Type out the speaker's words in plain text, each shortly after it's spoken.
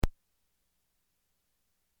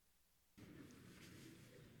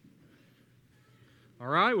All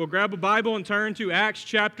right, well, grab a Bible and turn to Acts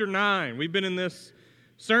chapter 9. We've been in this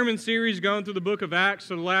sermon series going through the book of Acts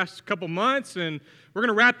for the last couple months, and we're going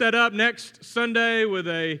to wrap that up next Sunday with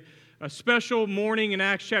a special morning in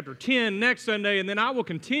Acts chapter 10 next Sunday, and then I will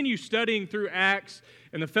continue studying through Acts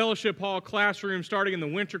in the Fellowship Hall classroom starting in the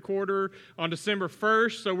winter quarter on December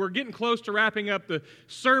 1st. So we're getting close to wrapping up the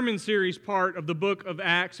sermon series part of the book of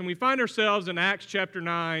Acts, and we find ourselves in Acts chapter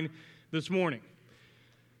 9 this morning.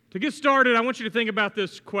 To get started, I want you to think about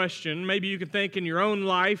this question. Maybe you can think in your own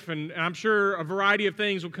life, and I'm sure a variety of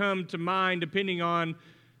things will come to mind depending on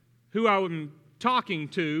who I'm talking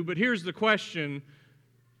to. But here's the question: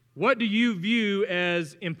 what do you view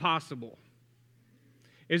as impossible?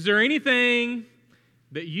 Is there anything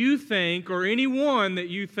that you think, or anyone that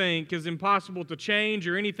you think is impossible to change,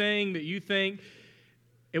 or anything that you think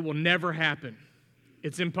it will never happen?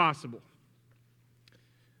 It's impossible.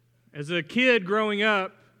 As a kid growing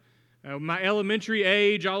up, my elementary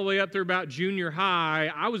age all the way up through about junior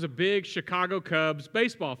high, I was a big Chicago Cubs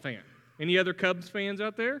baseball fan. Any other Cubs fans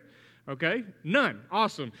out there? Okay, none.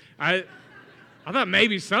 Awesome. I thought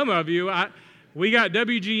maybe some of you. We got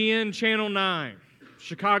WGN Channel 9,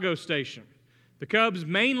 Chicago station. The Cubs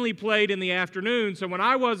mainly played in the afternoon, so when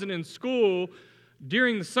I wasn't in school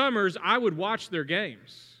during the summers, I would watch their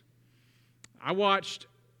games. I watched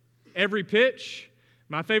every pitch.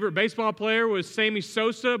 My favorite baseball player was Sammy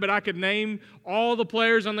Sosa, but I could name all the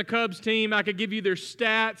players on the Cubs team. I could give you their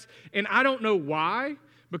stats, and I don't know why,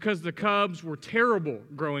 because the Cubs were terrible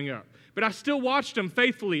growing up. But I still watched them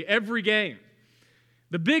faithfully every game.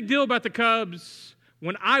 The big deal about the Cubs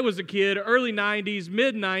when I was a kid, early 90s,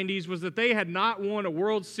 mid-90s, was that they had not won a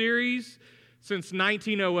World Series since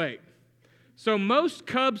 1908. So most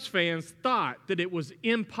Cubs fans thought that it was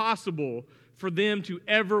impossible for them to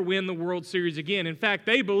ever win the World Series again. In fact,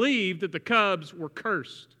 they believed that the Cubs were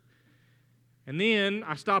cursed. And then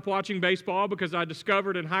I stopped watching baseball because I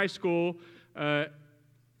discovered in high school, well,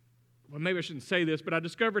 maybe I shouldn't say this, but I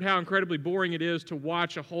discovered how incredibly boring it is to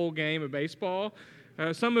watch a whole game of baseball.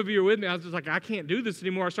 Some of you are with me. I was just like, I can't do this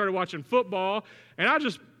anymore. I started watching football, and I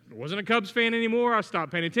just wasn't a Cubs fan anymore. I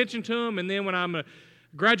stopped paying attention to them, and then when I'm a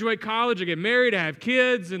graduate college, I get married, I have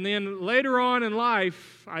kids, and then later on in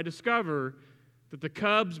life, I discover that the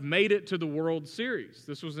Cubs made it to the World Series.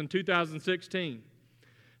 This was in 2016.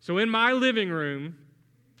 So in my living room,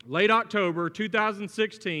 late October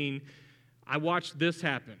 2016, I watched this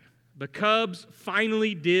happen. The Cubs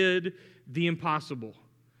finally did the impossible.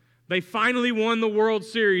 They finally won the World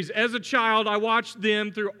Series. As a child, I watched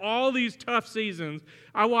them through all these tough seasons.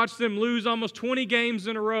 I watched them lose almost 20 games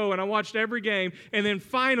in a row, and I watched every game, and then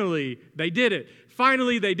finally, they did it.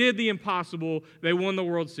 Finally, they did the impossible. They won the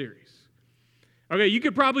World Series. Okay, you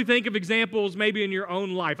could probably think of examples maybe in your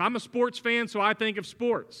own life. I'm a sports fan, so I think of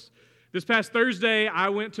sports. This past Thursday, I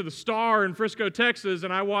went to the Star in Frisco, Texas,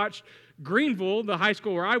 and I watched Greenville, the high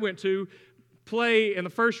school where I went to, play in the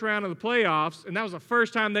first round of the playoffs, and that was the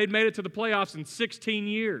first time they'd made it to the playoffs in 16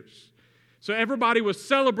 years. So everybody was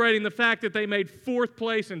celebrating the fact that they made fourth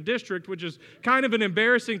place in district, which is kind of an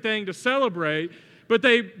embarrassing thing to celebrate, but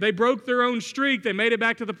they broke their own streak. They made it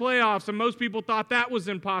back to the playoffs, and most people thought that was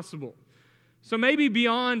impossible. So maybe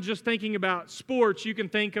beyond just thinking about sports, you can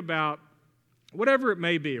think about whatever it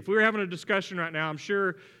may be. If we were having a discussion right now, I'm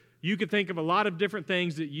sure you could think of a lot of different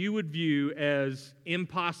things that you would view as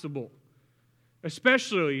impossible,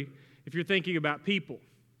 especially if you're thinking about people.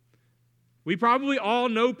 We probably all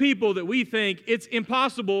know people that we think it's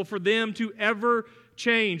impossible for them to ever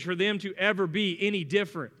change, for them to ever be any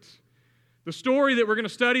different. The story that we're going to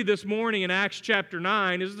study this morning in Acts chapter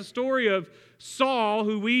 9 is the story of Saul,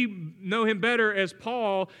 who we know him better as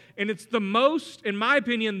Paul, and it's the most, in my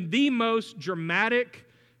opinion, the most dramatic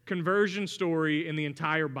conversion story in the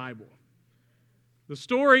entire Bible. The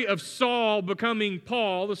story of Saul becoming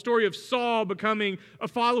Paul, the story of Saul becoming a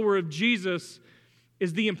follower of Jesus,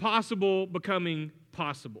 is the impossible becoming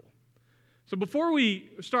possible. So before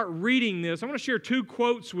we start reading this, I want to share two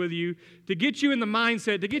quotes with you to get you in the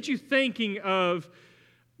mindset, to get you thinking of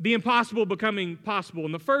the impossible becoming possible.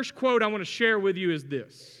 And the first quote I want to share with you is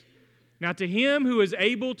this: "Now to him who is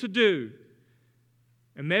able to do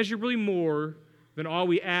immeasurably more than all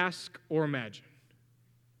we ask or imagine."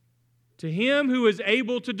 To him who is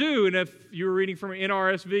able to do, and if you were reading from an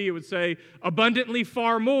NRSV, it would say abundantly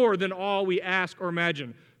far more than all we ask or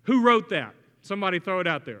imagine. Who wrote that? Somebody throw it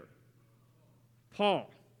out there.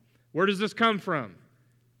 Paul. Where does this come from?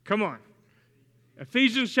 Come on.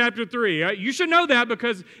 Ephesians chapter 3. You should know that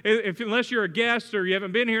because unless you're a guest or you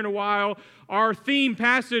haven't been here in a while, our theme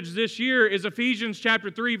passage this year is Ephesians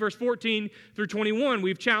chapter 3, verse 14 through 21.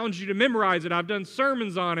 We've challenged you to memorize it. I've done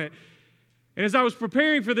sermons on it. And as I was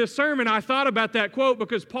preparing for this sermon, I thought about that quote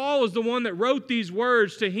because Paul is the one that wrote these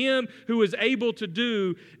words to him who is able to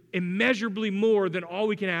do immeasurably more than all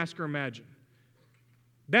we can ask or imagine.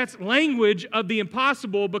 That's language of the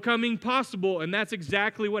impossible becoming possible, and that's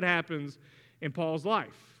exactly what happens in Paul's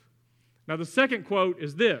life. Now, the second quote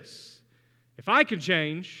is this: if I can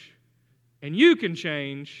change and you can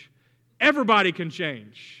change, everybody can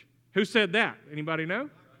change. Who said that? Anybody know?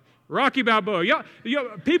 Rocky Balboa.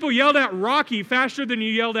 People yelled out Rocky faster than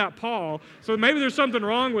you yelled out Paul, so maybe there's something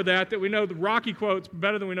wrong with that we know the Rocky quotes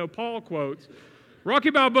better than we know Paul quotes.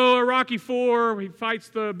 Rocky Balboa, Rocky IV, he fights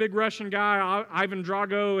the big Russian guy, Ivan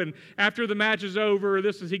Drago, and after the match is over,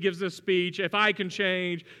 he gives this speech: if I can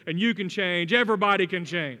change and you can change, everybody can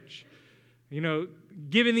change.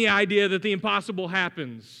 Giving the idea that the impossible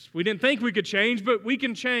happens. We didn't think we could change, but we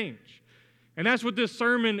can change. And that's what this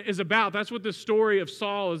sermon is about. That's what this story of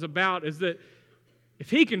Saul is about, is that if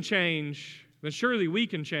he can change, then surely we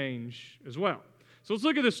can change as well. So let's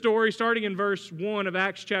look at the story starting in verse 1 of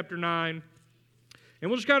Acts chapter 9. And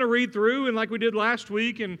we'll just kind of read through, and like we did last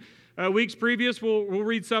week and weeks previous, we'll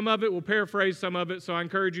read some of it, we'll paraphrase some of it, so I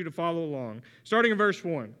encourage you to follow along. Starting in verse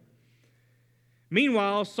 1.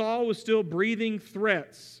 Meanwhile, Saul was still breathing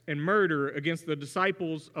threats and murder against the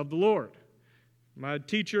disciples of the Lord. My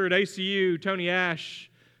teacher at ACU, Tony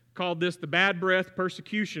Ash, called this the bad breath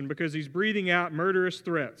persecution because he's breathing out murderous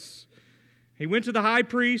threats. He went to the high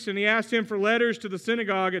priest and he asked him for letters to the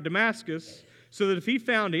synagogue at Damascus so that if he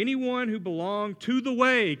found anyone who belonged to the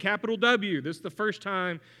way, capital W, this is the first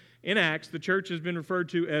time in Acts the church has been referred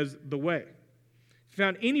to as the way. If he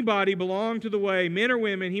found anybody belonged to the way, men or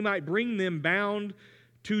women, he might bring them bound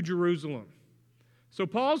to Jerusalem. So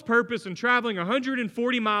Paul's purpose in traveling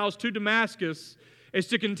 140 miles to Damascus is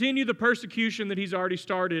to continue the persecution that he's already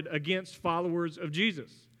started against followers of Jesus.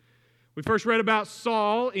 We first read about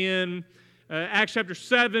Saul in Acts chapter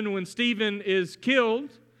 7 when Stephen is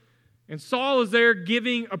killed, and Saul is there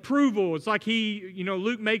giving approval. It's like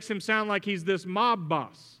Luke makes him sound like he's this mob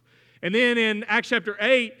boss. And then in Acts chapter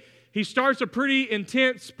 8, he starts a pretty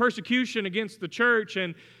intense persecution against the church,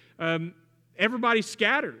 and everybody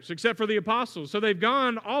scatters except for the apostles. So they've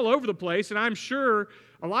gone all over the place, and I'm sure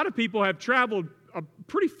a lot of people have traveled a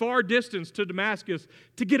pretty far distance to Damascus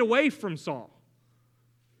to get away from Saul.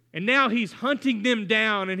 And now he's hunting them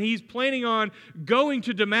down, and he's planning on going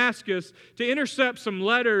to Damascus to intercept some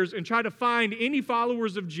letters and try to find any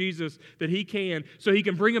followers of Jesus that he can so he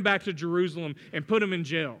can bring them back to Jerusalem and put them in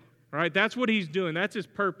jail. All right, that's what he's doing. That's his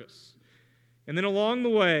purpose. And then along the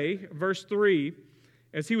way, verse 3,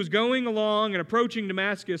 as he was going along and approaching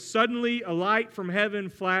Damascus, suddenly a light from heaven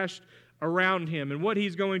flashed around him. And what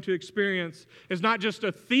he's going to experience is not just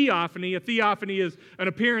a theophany. A theophany is an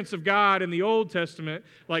appearance of God in the Old Testament,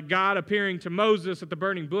 like God appearing to Moses at the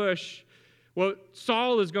burning bush. What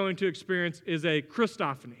Saul is going to experience is a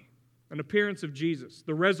Christophany, an appearance of Jesus,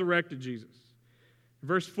 the resurrected Jesus.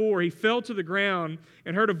 Verse 4, he fell to the ground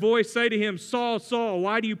and heard a voice say to him, "Saul, Saul,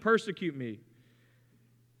 why do you persecute me?"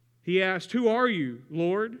 He asked, "Who are you,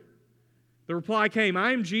 Lord?" The reply came,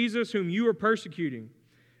 "I am Jesus whom you are persecuting.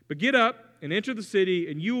 But get up and enter the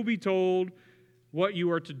city, and you will be told what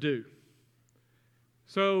you are to do."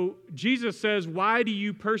 So Jesus says, why do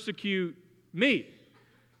you persecute me?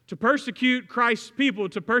 To persecute Christ's people,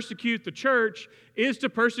 to persecute the church, is to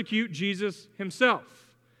persecute Jesus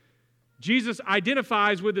himself. Jesus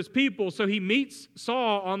identifies with his people, so he meets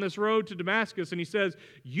Saul on this road to Damascus, and he says,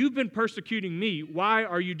 "You've been persecuting me. Why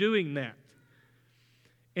are you doing that?"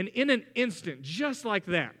 And in an instant, just like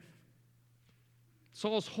that,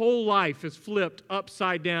 Saul's whole life is flipped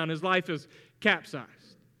upside down. His life is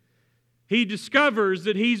capsized. He discovers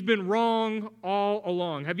that he's been wrong all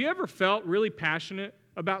along. Have you ever felt really passionate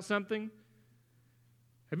about something?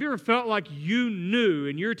 Have you ever felt like you knew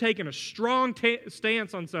and you're taking a strong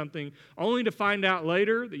stance on something only to find out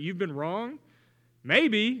later that you've been wrong?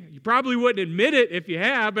 Maybe. You probably wouldn't admit it if you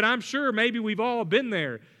have, but I'm sure maybe we've all been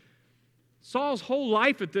there. Saul's whole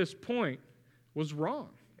life at this point was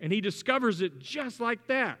wrong. And he discovers it just like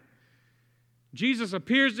that. Jesus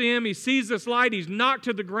appears to him. He sees this light. He's knocked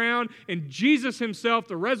to the ground. And Jesus himself,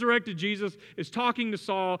 the resurrected Jesus, is talking to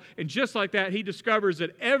Saul. And just like that, he discovers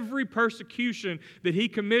that every persecution that he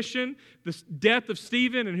commissioned, the death of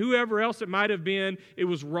Stephen and whoever else it might have been, it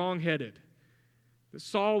was wrong-headed. That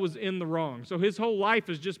Saul was in the wrong. So his whole life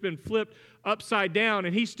has just been flipped upside down.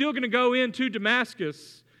 And he's still going to go into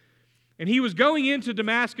Damascus. And he was going into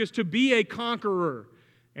Damascus to be a conqueror.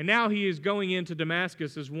 And now he is going into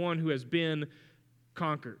Damascus as one who has been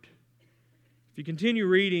conquered. If you continue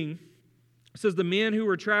reading, it says, the men who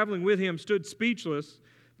were traveling with him stood speechless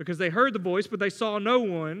because they heard the voice, but they saw no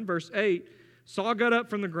one. Verse 8, Saul got up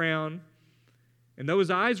from the ground, and though his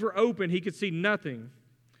eyes were open, he could see nothing.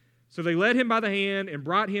 So they led him by the hand and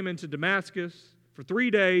brought him into Damascus. For 3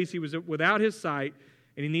 days he was without his sight,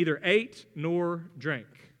 and he neither ate nor drank.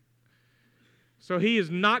 So he is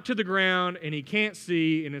knocked to the ground, and he can't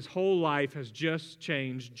see, and his whole life has just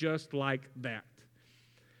changed just like that.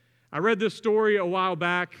 I read this story a while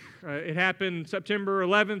back. It happened September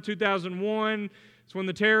 11, 2001. It's when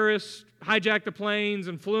the terrorists hijacked the planes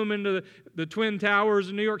and flew them into the Twin Towers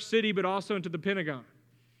in New York City, but also into the Pentagon.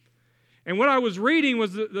 And what I was reading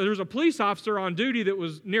was that there was a police officer on duty that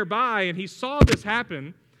was nearby, and he saw this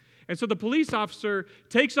happen. And so the police officer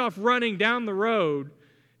takes off running down the road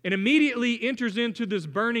and immediately enters into this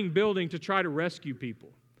burning building to try to rescue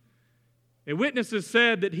people. And witnesses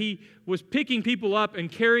said that he was picking people up and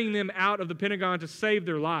carrying them out of the Pentagon to save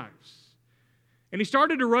their lives. And he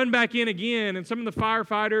started to run back in again, and some of the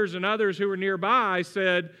firefighters and others who were nearby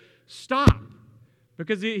said, "Stop."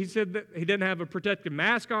 Because he said that he didn't have a protective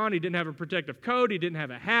mask on, he didn't have a protective coat, he didn't have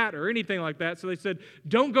a hat or anything like that. So they said,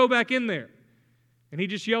 "Don't go back in there." And he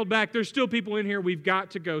just yelled back, "There's still people in here, we've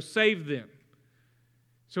got to go save them."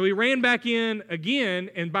 So he ran back in again,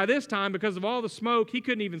 and by this time, because of all the smoke, he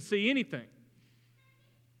couldn't even see anything.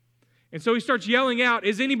 And so he starts yelling out,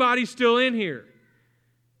 "Is anybody still in here?"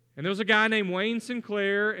 And there was a guy named Wayne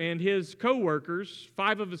Sinclair and his co-workers,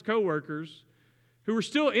 5 of his co-workers, who were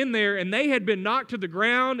still in there, and they had been knocked to the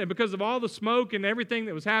ground, and because of all the smoke and everything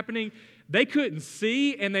that was happening, they couldn't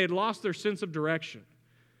see, and they had lost their sense of direction.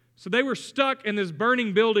 So they were stuck in this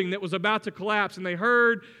burning building that was about to collapse, and they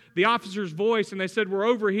heard the officer's voice, and they said, "We're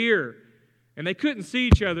over here." And they couldn't see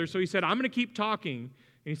each other, so he said, "I'm going to keep talking."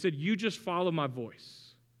 And he said, "You just follow my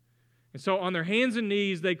voice." And so on their hands and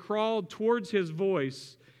knees, they crawled towards his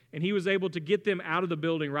voice, and he was able to get them out of the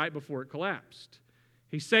building right before it collapsed.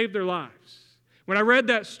 He saved their lives. When I read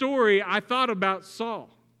that story, I thought about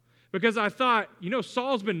Saul, because I thought,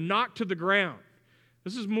 Saul's been knocked to the ground.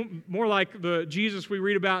 This is more like the Jesus we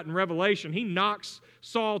read about in Revelation. He knocks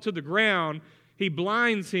Saul to the ground, he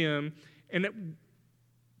blinds him, and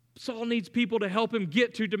Saul needs people to help him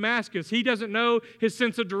get to Damascus. He doesn't know his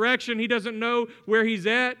sense of direction, he doesn't know where he's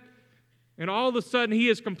at, and all of a sudden he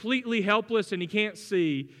is completely helpless and he can't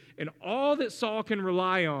see. And all that Saul can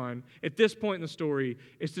rely on at this point in the story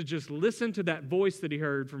is to just listen to that voice that he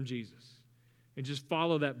heard from Jesus and just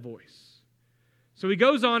follow that voice. So he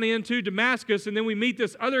goes on into Damascus, and then we meet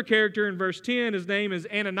this other character in verse 10. His name is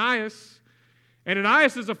Ananias.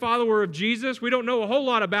 Ananias is a follower of Jesus. We don't know a whole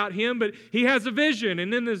lot about him, but he has a vision.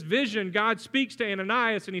 And in this vision, God speaks to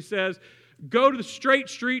Ananias, and he says, "Go to the straight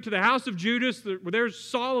street to the house of Judas, where there's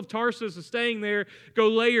Saul of Tarsus is staying there. Go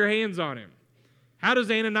lay your hands on him." How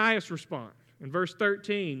does Ananias respond? In verse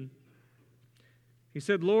 13, he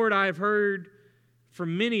said, "Lord, I have heard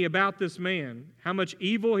from many about this man, how much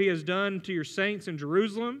evil he has done to your saints in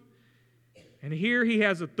Jerusalem. And here he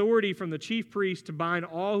has authority from the chief priest to bind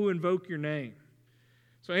all who invoke your name."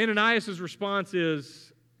 So Ananias' response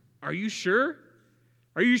is, "Are you sure?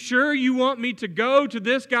 Are you sure you want me to go to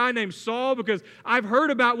this guy named Saul? Because I've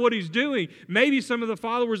heard about what he's doing. Maybe some of the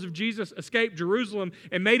followers of Jesus escaped Jerusalem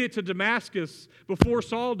and made it to Damascus before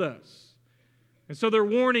Saul does." And so they're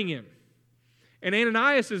warning him. And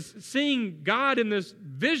Ananias is seeing God in this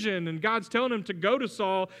vision, and God's telling him to go to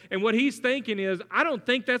Saul. And what he's thinking is, I don't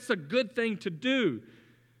think that's a good thing to do.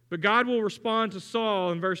 But God will respond to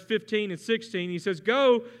Saul in verse 15 and 16. He says,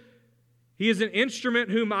 "Go. He is an instrument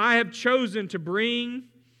whom I have chosen to bring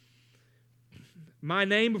my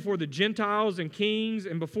name before the Gentiles and kings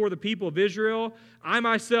and before the people of Israel. I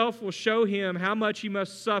myself will show him how much he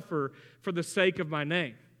must suffer for the sake of my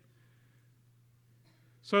name."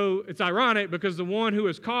 So it's ironic, because the one who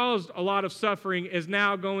has caused a lot of suffering is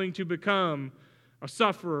now going to become a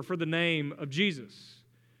sufferer for the name of Jesus.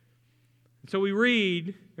 And so we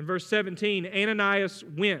read in verse 17, Ananias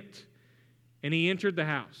went, and he entered the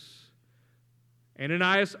house.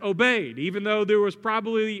 Ananias obeyed. Even though there was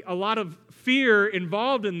probably a lot of fear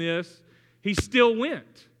involved in this, he still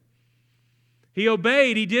went. He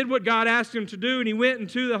obeyed. He did what God asked him to do, and he went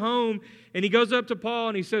into the home, and he goes up to Paul,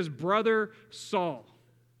 and he says, "Brother Saul."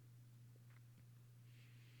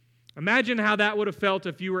 Imagine how that would have felt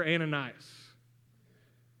if you were Ananias.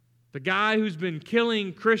 The guy who's been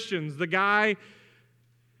killing Christians, the guy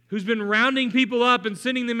who's been rounding people up and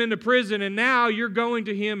sending them into prison, and now you're going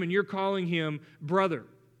to him and you're calling him brother.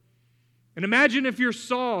 And imagine if you're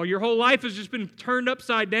Saul, your whole life has just been turned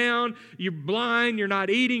upside down, you're blind, you're not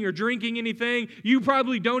eating or drinking anything, you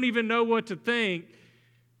probably don't even know what to think,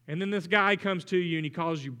 and then this guy comes to you and he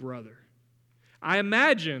calls you brother. I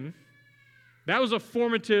imagine that was a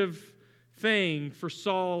formative thing for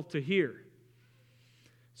Saul to hear.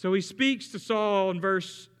 So he speaks to Saul in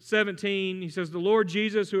verse 17. He says, "The Lord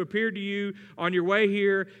Jesus, who appeared to you on your way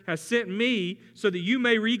here, has sent me so that you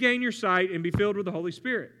may regain your sight and be filled with the Holy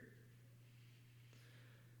Spirit."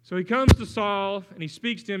 So he comes to Saul and he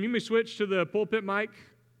speaks to him. You may switch to the pulpit mic.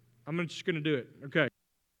 I'm just going to do it. Okay.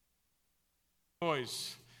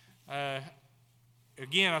 Boys,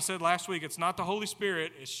 again, I said last week, it's not the Holy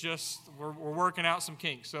Spirit. It's just we're working out some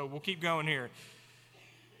kinks. So we'll keep going here.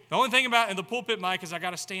 The only thing about in the pulpit mic is I got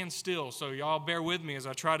to stand still. So y'all bear with me as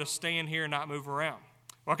I try to stand here and not move around.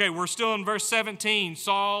 Okay, we're still in verse 17.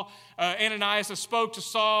 Ananias has spoke to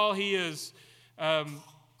Saul. He has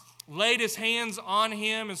laid his hands on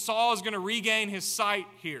him, and Saul is going to regain his sight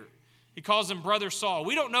here. He calls him Brother Saul.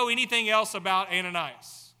 We don't know anything else about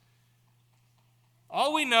Ananias.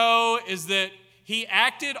 All we know is that he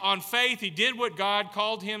acted on faith. He did what God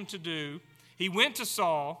called him to do. He went to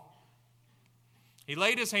Saul. He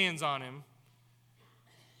laid his hands on him.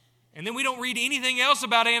 And then we don't read anything else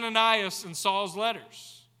about Ananias in Saul's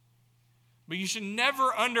letters. But you should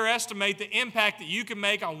never underestimate the impact that you can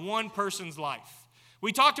make on one person's life.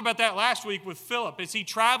 We talked about that last week with Philip as he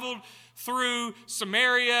traveled through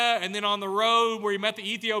Samaria and then on the road where he met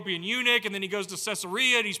the Ethiopian eunuch, and then he goes to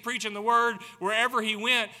Caesarea and he's preaching the word wherever he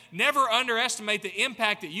went. Never underestimate the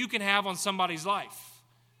impact that you can have on somebody's life.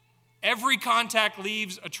 Every contact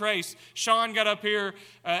leaves a trace. Sean got up here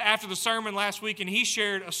after the sermon last week, and he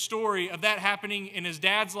shared a story of that happening in his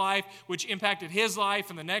dad's life, which impacted his life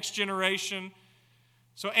and the next generation.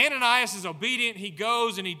 So Ananias is obedient. He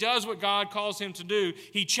goes and he does what God calls him to do.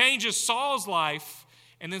 He changes Saul's life,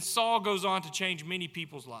 and then Saul goes on to change many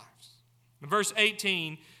people's lives. In verse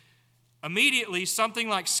 18, immediately something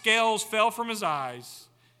like scales fell from his eyes,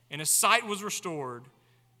 and his sight was restored.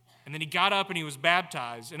 And then he got up and he was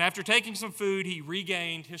baptized. And after taking some food, he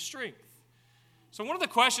regained his strength. So one of the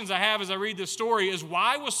questions I have as I read this story is,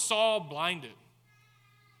 why was Saul blinded?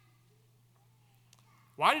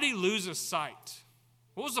 Why did he lose his sight?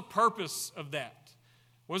 What was the purpose of that?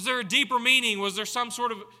 Was there a deeper meaning? Was there some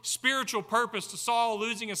sort of spiritual purpose to Saul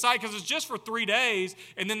losing his sight? Because it's just for 3 days,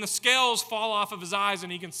 and then the scales fall off of his eyes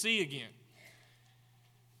and he can see again.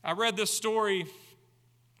 I read this story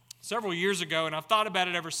several years ago, and I've thought about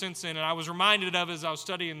it ever since then, and I was reminded of it as I was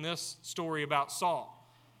studying this story about Saul.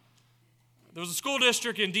 There was a school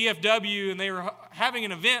district in DFW, and they were having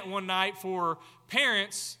an event one night for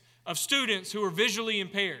parents of students who were visually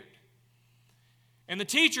impaired. And the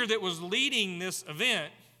teacher that was leading this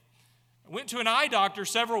event went to an eye doctor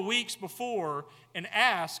several weeks before and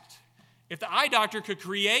asked if the eye doctor could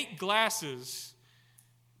create glasses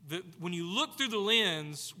that when you look through the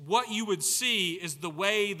lens, what you would see is the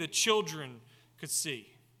way the children could see.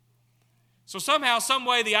 So somehow, some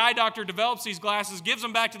way, the eye doctor develops these glasses, gives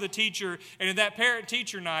them back to the teacher, and at that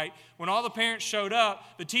parent-teacher night, when all the parents showed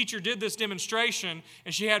up, the teacher did this demonstration,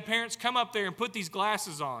 and she had parents come up there and put these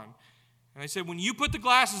glasses on. And they said, when you put the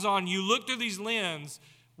glasses on, you look through these lenses,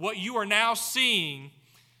 what you are now seeing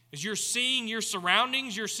is you're seeing your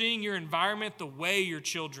surroundings, you're seeing your environment the way your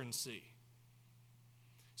children see.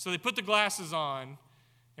 So they put the glasses on,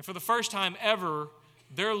 and for the first time ever,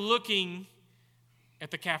 they're looking at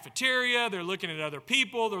the cafeteria, they're looking at other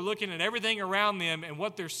people, they're looking at everything around them, and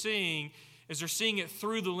what they're seeing is they're seeing it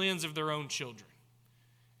through the lens of their own children.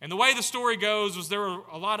 And the way the story goes was there were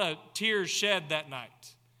a lot of tears shed that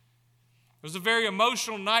night. It was a very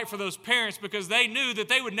emotional night for those parents because they knew that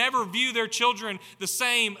they would never view their children the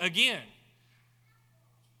same again.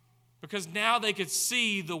 Because now they could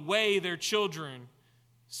see the way their children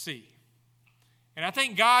see. And I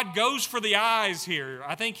think God goes for the eyes here.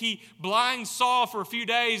 I think he blinds Saul for a few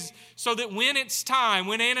days so that when it's time,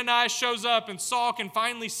 when Ananias shows up and Saul can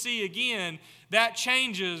finally see again, that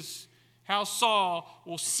changes how Saul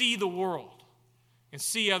will see the world and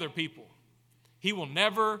see other people. He will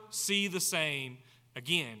never see the same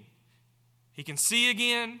again. He can see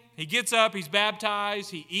again. He gets up, he's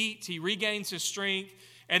baptized, he eats, he regains his strength.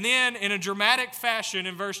 And then in a dramatic fashion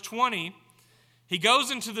in verse 20, he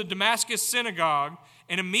goes into the Damascus synagogue,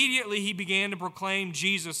 and immediately he began to proclaim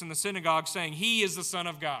Jesus in the synagogue, saying, "He is the Son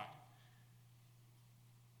of God."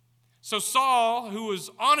 So Saul, who was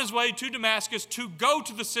on his way to Damascus to go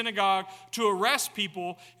to the synagogue to arrest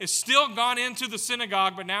people, has still gone into the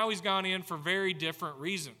synagogue, but now he's gone in for very different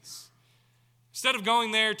reasons. Instead of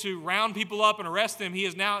going there to round people up and arrest them, he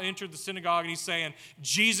has now entered the synagogue and he's saying,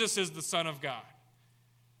 Jesus is the Son of God.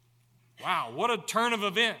 Wow, what a turn of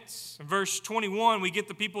events. In verse 21, we get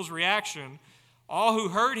the people's reaction. All who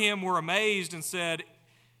heard him were amazed and said,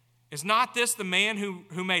 "Is not this the man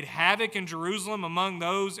who made havoc in Jerusalem among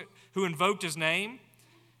those who invoked his name?"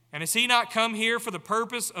 And has he not come here for the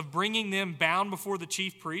purpose of bringing them bound before the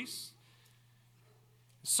chief priests?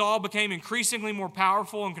 Saul became increasingly more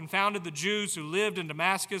powerful and confounded the Jews who lived in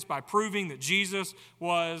Damascus by proving that Jesus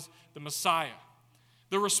was the Messiah.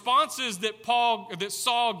 The responses that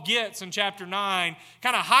Saul gets in chapter 9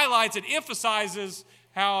 kind of highlights and emphasizes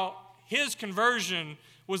how his conversion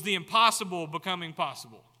was the impossible becoming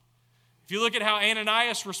possible. If you look at how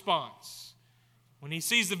Ananias responds, when he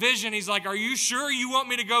sees the vision, he's like, "Are you sure you want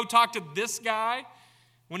me to go talk to this guy?"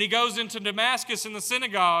 When he goes into Damascus in the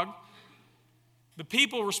synagogue, the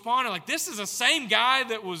people responded like, "This is the same guy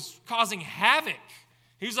that was causing havoc.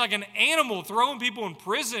 He's like an animal throwing people in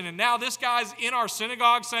prison, and now this guy's in our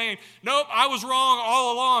synagogue saying, 'Nope, I was wrong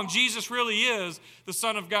all along. Jesus really is the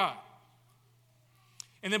Son of God.'"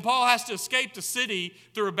 And then Paul has to escape the city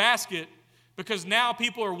through a basket because now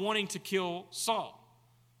people are wanting to kill Saul.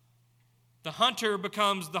 The hunter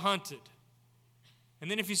becomes the hunted.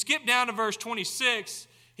 And then if you skip down to verse 26,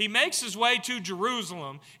 he makes his way to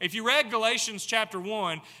Jerusalem. If you read Galatians chapter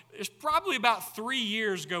 1, there's probably about 3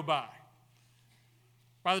 years go by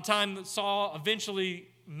the time that Saul eventually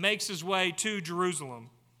makes his way to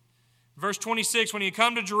Jerusalem. Verse 26, when he had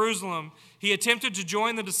come to Jerusalem, he attempted to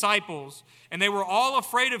join the disciples, and they were all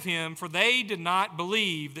afraid of him, for they did not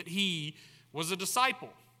believe that he was a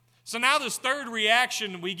disciple. So now this third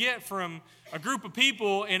reaction we get from a group of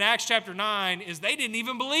people in Acts chapter 9 is they didn't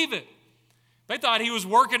even believe it. They thought he was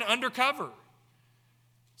working undercover.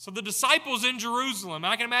 So the disciples in Jerusalem,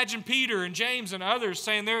 I can imagine Peter and James and others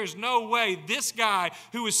saying there is no way this guy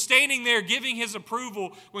who was standing there giving his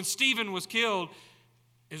approval when Stephen was killed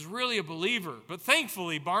is really a believer. But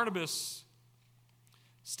thankfully, Barnabas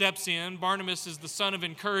steps in. Barnabas is the son of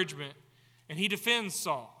encouragement, and he defends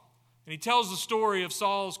Saul. And he tells the story of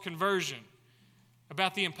Saul's conversion,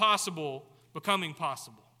 about the impossible becoming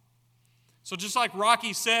possible. So just like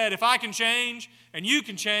Rocky said, if I can change and you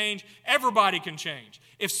can change, everybody can change.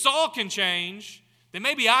 If Saul can change, then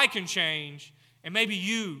maybe I can change, and maybe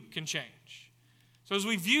you can change. So as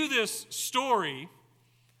we view this story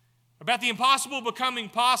about the impossible becoming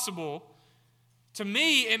possible, to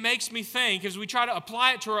me it makes me think, as we try to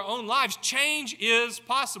apply it to our own lives, change is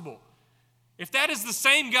possible. If that is the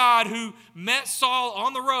same God who met Saul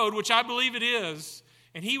on the road, which I believe it is,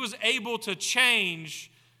 and he was able to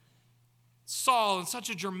change Saul in such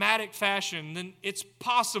a dramatic fashion, then it's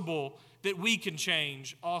possible that we can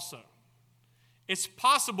change also. It's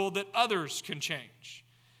possible that others can change.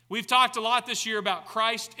 We've talked a lot this year about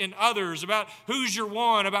Christ and others, about who's your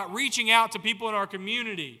one, about reaching out to people in our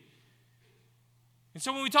community. And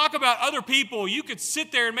so when we talk about other people, you could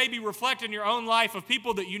sit there and maybe reflect in your own life of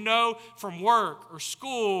people that you know from work or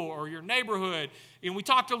school or your neighborhood. And we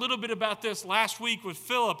talked a little bit about this last week with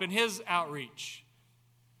Philip and his outreach.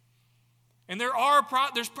 And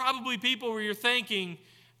there's probably people where you're thinking,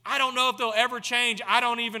 I don't know if they'll ever change. I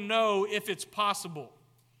don't even know if it's possible.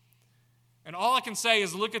 And all I can say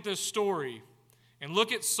is look at this story and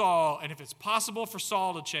look at Saul, and if it's possible for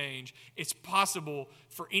Saul to change, it's possible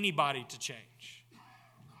for anybody to change.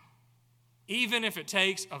 Even if it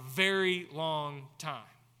takes a very long time.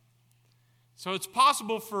 So it's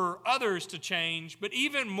possible for others to change, but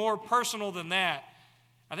even more personal than that,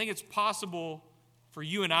 I think it's possible for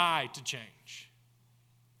you and I to change.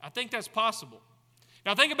 I think that's possible.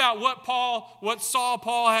 Now think about what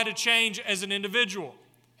Paul had to change as an individual.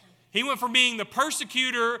 He went from being the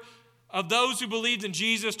persecutor of those who believed in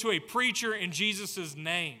Jesus to a preacher in Jesus'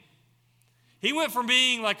 name. He went from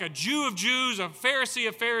being like a Jew of Jews, a Pharisee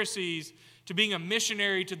of Pharisees, to being a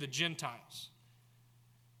missionary to the Gentiles.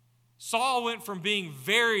 Saul went from being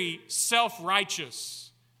very self-righteous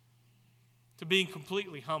to being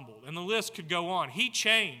completely humbled. And the list could go on. He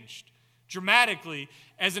changed dramatically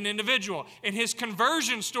as an individual. And his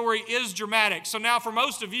conversion story is dramatic. So now for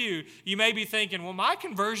most of you, you may be thinking, well, my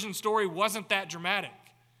conversion story wasn't that dramatic.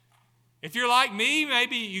 If you're like me,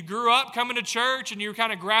 maybe you grew up coming to church and you were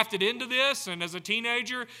kind of grafted into this, and as a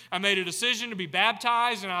teenager, I made a decision to be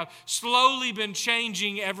baptized, and I've slowly been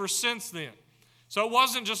changing ever since then. So it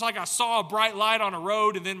wasn't just like I saw a bright light on a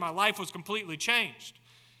road and then my life was completely changed.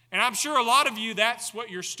 And I'm sure a lot of you, that's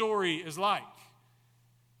what your story is like.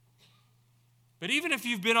 But even if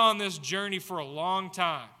you've been on this journey for a long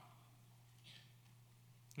time,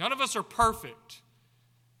 none of us are perfect.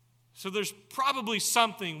 So there's probably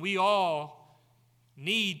something we all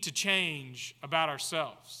need to change about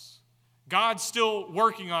ourselves. God's still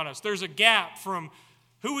working on us. There's a gap from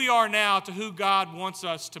who we are now to who God wants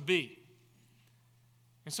us to be.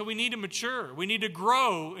 And so we need to mature. We need to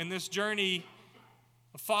grow in this journey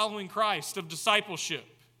of following Christ, of discipleship.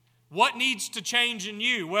 What needs to change in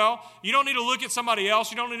you? Well, you don't need to look at somebody else.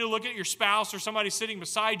 You don't need to look at your spouse or somebody sitting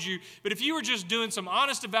beside you. But if you were just doing some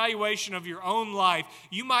honest evaluation of your own life,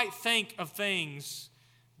 you might think of things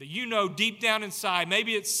that you know deep down inside.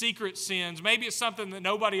 Maybe it's secret sins. Maybe it's something that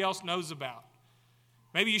nobody else knows about.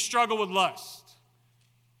 Maybe you struggle with lust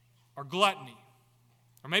or gluttony.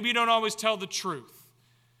 Or maybe you don't always tell the truth.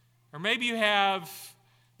 Or maybe you have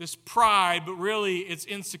this pride, but really it's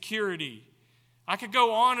insecurity. I could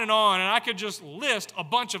go on, and I could just list a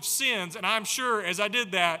bunch of sins, and I'm sure as I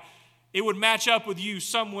did that, it would match up with you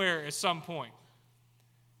somewhere at some point.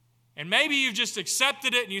 And maybe you've just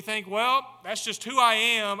accepted it and you think, well, that's just who I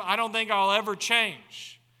am. I don't think I'll ever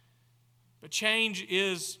change. But change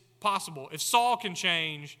is possible. If Saul can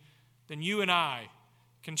change, then you and I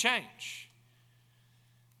can change.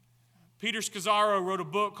 Peter Scazzaro wrote a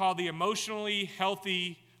book called The Emotionally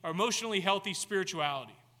Healthy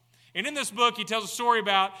Spirituality. And in this book, he tells a story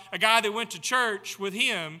about a guy that went to church with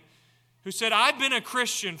him who said, I've been a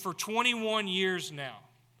Christian for 21 years now.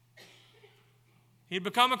 He had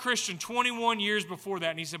become a Christian 21 years before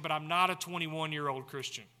that, and he said, but I'm not a 21-year-old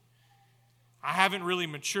Christian. I haven't really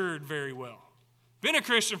matured very well. Been a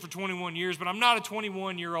Christian for 21 years, but I'm not a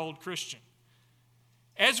 21-year-old Christian.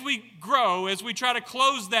 As we grow, as we try to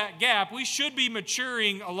close that gap, we should be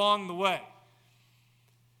maturing along the way.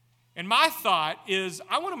 And my thought is,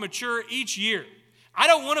 I want to mature each year. I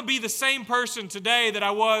don't want to be the same person today that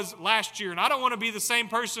I was last year, and I don't want to be the same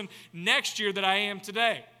person next year that I am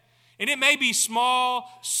today. And it may be small,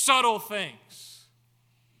 subtle things.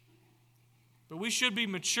 But we should be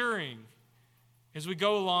maturing as we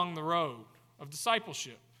go along the road of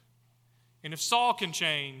discipleship. And if Saul can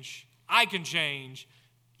change, I can change,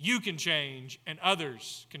 you can change, and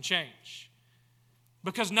others can change.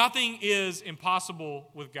 Because nothing is impossible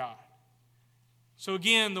with God. So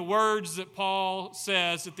again, the words that Paul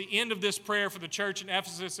says at the end of this prayer for the church in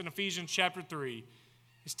Ephesus in Ephesians chapter 3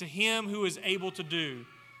 is to him who is able to do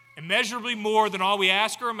immeasurably more than all we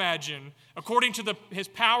ask or imagine, according to his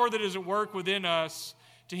power that is at work within us.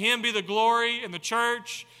 To him be the glory in the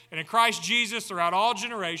church and in Christ Jesus throughout all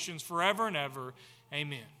generations, forever and ever.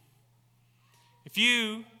 Amen. If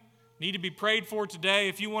you need to be prayed for today,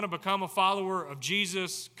 if you want to become a follower of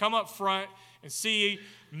Jesus, come up front and see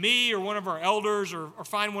me or one of our elders, or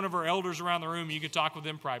find one of our elders around the room. You can talk with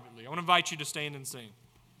them privately. I want to invite you to stand and sing.